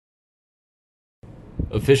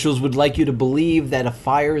Officials would like you to believe that a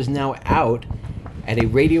fire is now out at a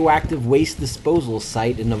radioactive waste disposal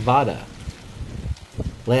site in Nevada.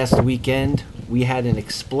 Last weekend, we had an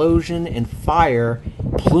explosion and fire.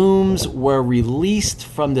 Plumes were released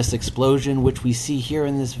from this explosion, which we see here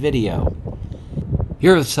in this video.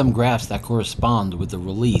 Here are some graphs that correspond with the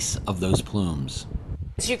release of those plumes.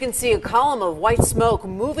 As you can see, a column of white smoke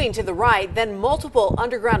moving to the right, then multiple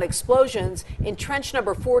underground explosions in trench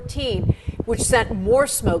number 14, which sent more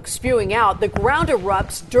smoke spewing out. The ground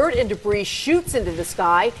erupts, dirt and debris shoots into the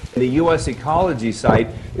sky. The US Ecology site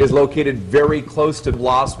is located very close to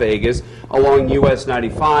Las Vegas along US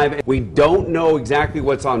 95. We don't know exactly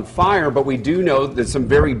what's on fire, but we do know that some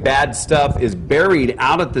very bad stuff is buried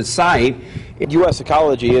out at the site. US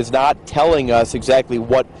Ecology is not telling us exactly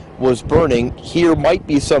what was burning. Here might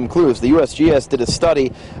be some clues. The USGS did a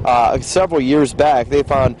study several years back. They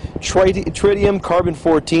found tritium,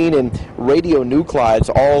 carbon-14, and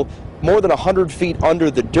radionuclides all more than 100 feet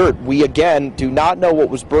under the dirt. We, again, do not know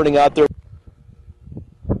what was burning out there.